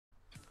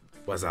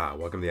What's up?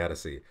 Welcome to the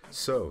Odyssey.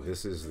 So,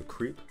 this is The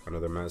Creep,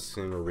 another Masked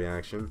Singer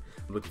reaction.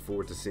 I'm looking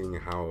forward to seeing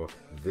how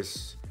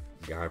this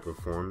guy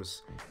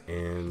performs.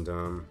 And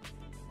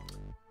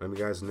let me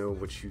guys know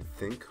what you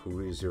think. Who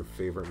is your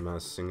favorite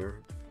Masked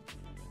Singer?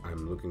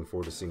 I'm looking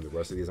forward to seeing the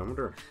rest of these. I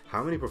wonder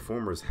how many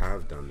performers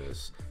have done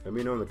this. Let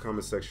me know in the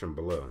comment section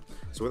below.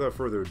 So without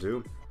further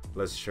ado,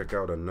 let's check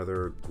out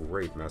another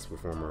great masked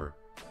performer,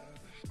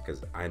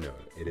 because I know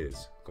it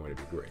is going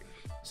to be great.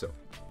 So,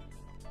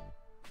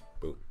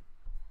 boom.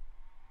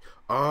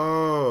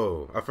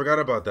 Oh, I forgot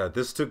about that.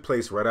 This took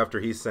place right after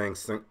he sang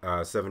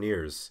 7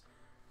 Years.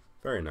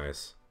 Very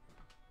nice.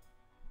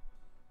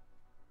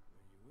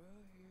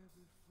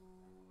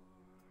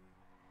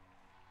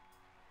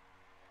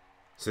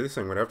 So they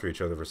sang right after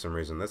each other for some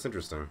reason. That's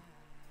interesting.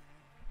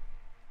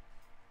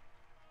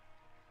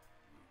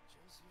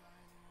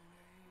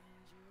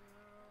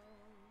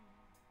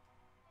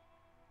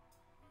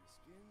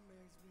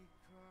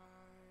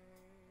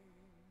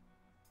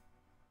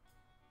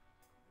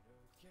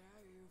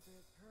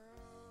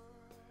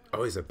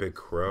 Oh, he's a big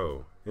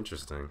crow.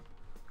 Interesting.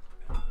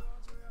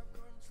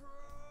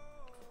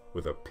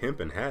 With a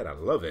pimpin' hat. I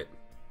love it.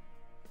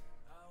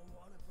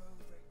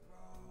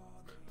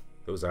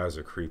 Those eyes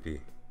are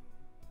creepy.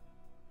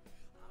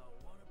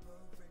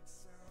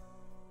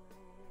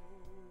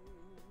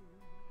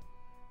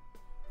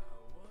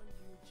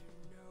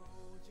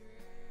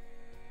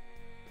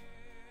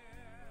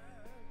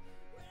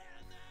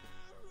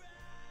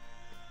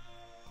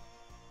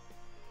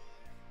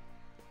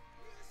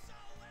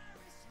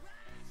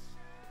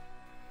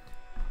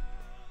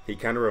 He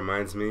kind of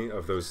reminds me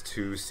of those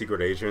two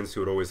secret agents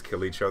who would always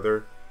kill each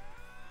other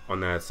on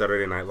that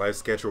Saturday Night Live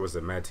sketch, or was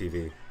it Mad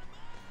TV?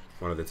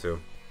 One of the two.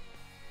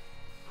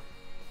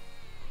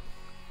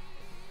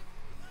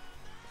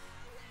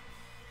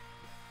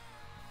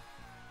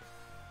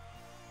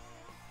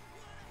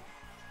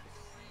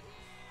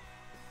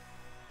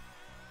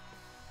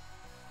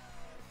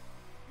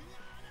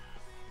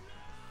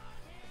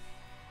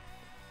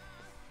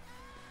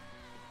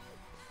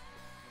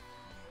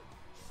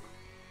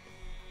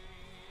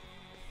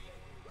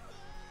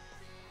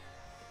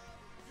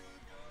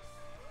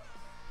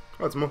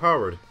 Oh, it's Mo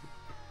Howard.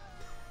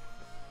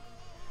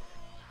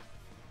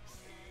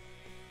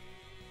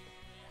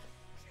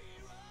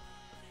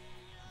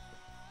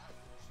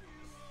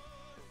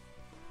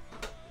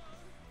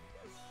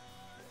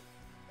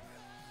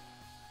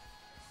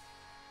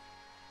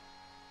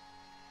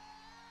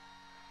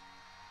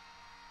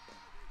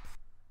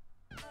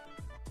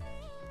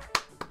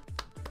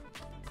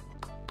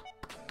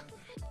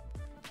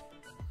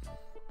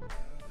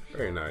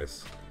 Very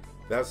nice.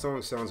 That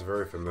song sounds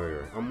very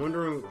familiar. I'm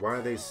wondering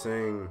why they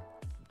sang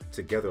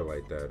together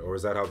like that, or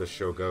is that how the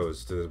show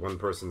goes? Does one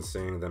person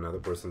sing, then another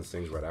person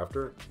sings right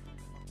after?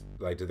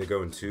 Like, do they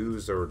go in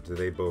twos, or do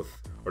they both,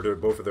 or do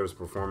both of those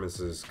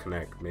performances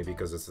connect? Maybe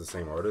because it's the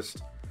same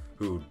artist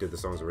who did the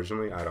songs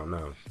originally. I don't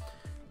know,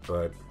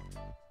 but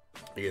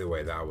either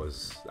way, that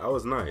was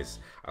nice.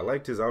 I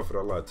liked his outfit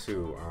a lot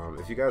too.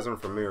 If you guys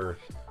aren't familiar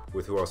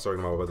with who I was talking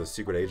about the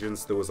secret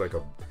agents, they looked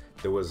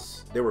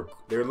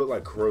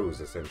like crows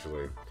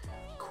essentially.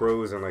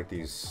 Crows in like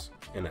these,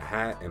 in a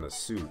hat and a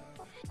suit,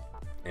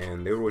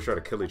 and they would always try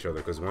to kill each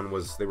other because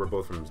they were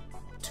both from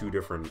two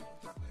different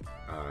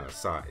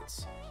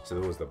sides. So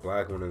there was the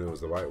black one and there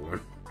was the white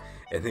one,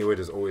 and they would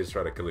just always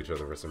try to kill each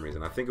other for some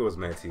reason. I think it was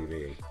Mad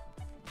TV,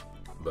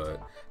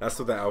 but that's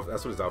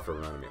what his outfit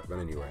reminded me of. But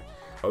anyway,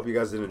 I hope you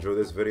guys did enjoy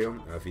this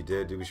video. If you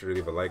did, do be sure to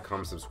leave a like,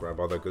 comment, subscribe,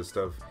 all that good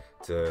stuff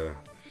to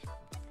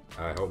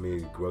help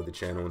me grow the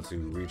channel and to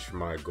reach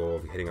my goal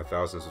of hitting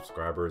 1,000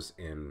 subscribers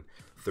in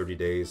 30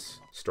 days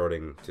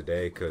starting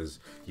today, because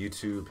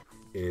YouTube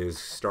is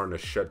starting to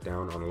shut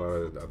down on a lot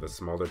of the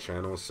smaller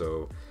channels.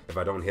 So if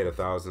I don't hit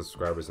 1,000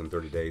 subscribers in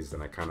 30 days,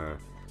 then I kind of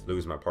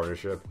lose my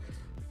partnership.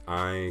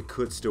 I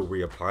could still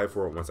reapply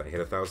for it once I hit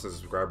 1,000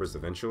 subscribers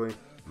eventually,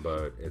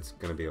 but it's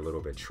going to be a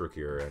little bit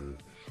trickier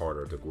and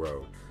harder to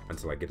grow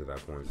until I get to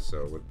that point.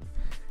 So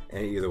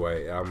either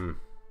way, I'm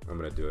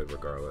going to do it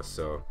regardless.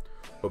 So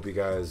hope you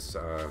guys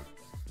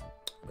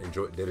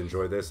did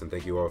enjoy this, and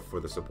thank you all for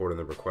the support and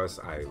the requests.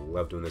 I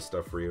love doing this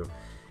stuff for you,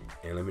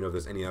 and let me know if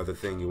there's any other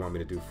thing you want me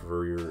to do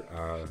for your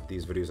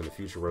these videos in the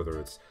future, whether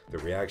it's the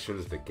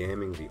reactions, the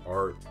gaming, the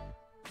art,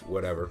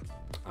 whatever.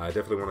 I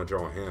definitely want to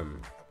draw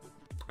him,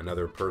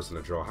 another person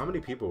to draw. How many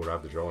people would I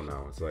have to draw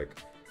now? It's like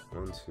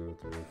 1, 2,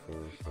 3, 4,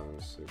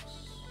 5, 6,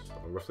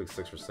 roughly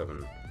 6 or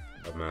 7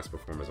 of masked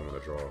performers I want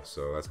to draw,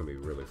 so that's gonna be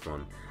really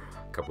fun.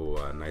 A couple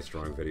nice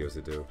drawing videos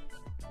to do.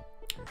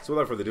 So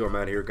without further ado, I'm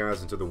out of here,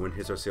 guys. Until the wind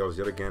hits our sails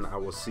yet again, I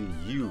will see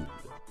you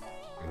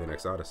in the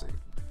next Odyssey.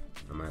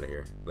 I'm out of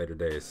here. Later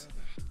days.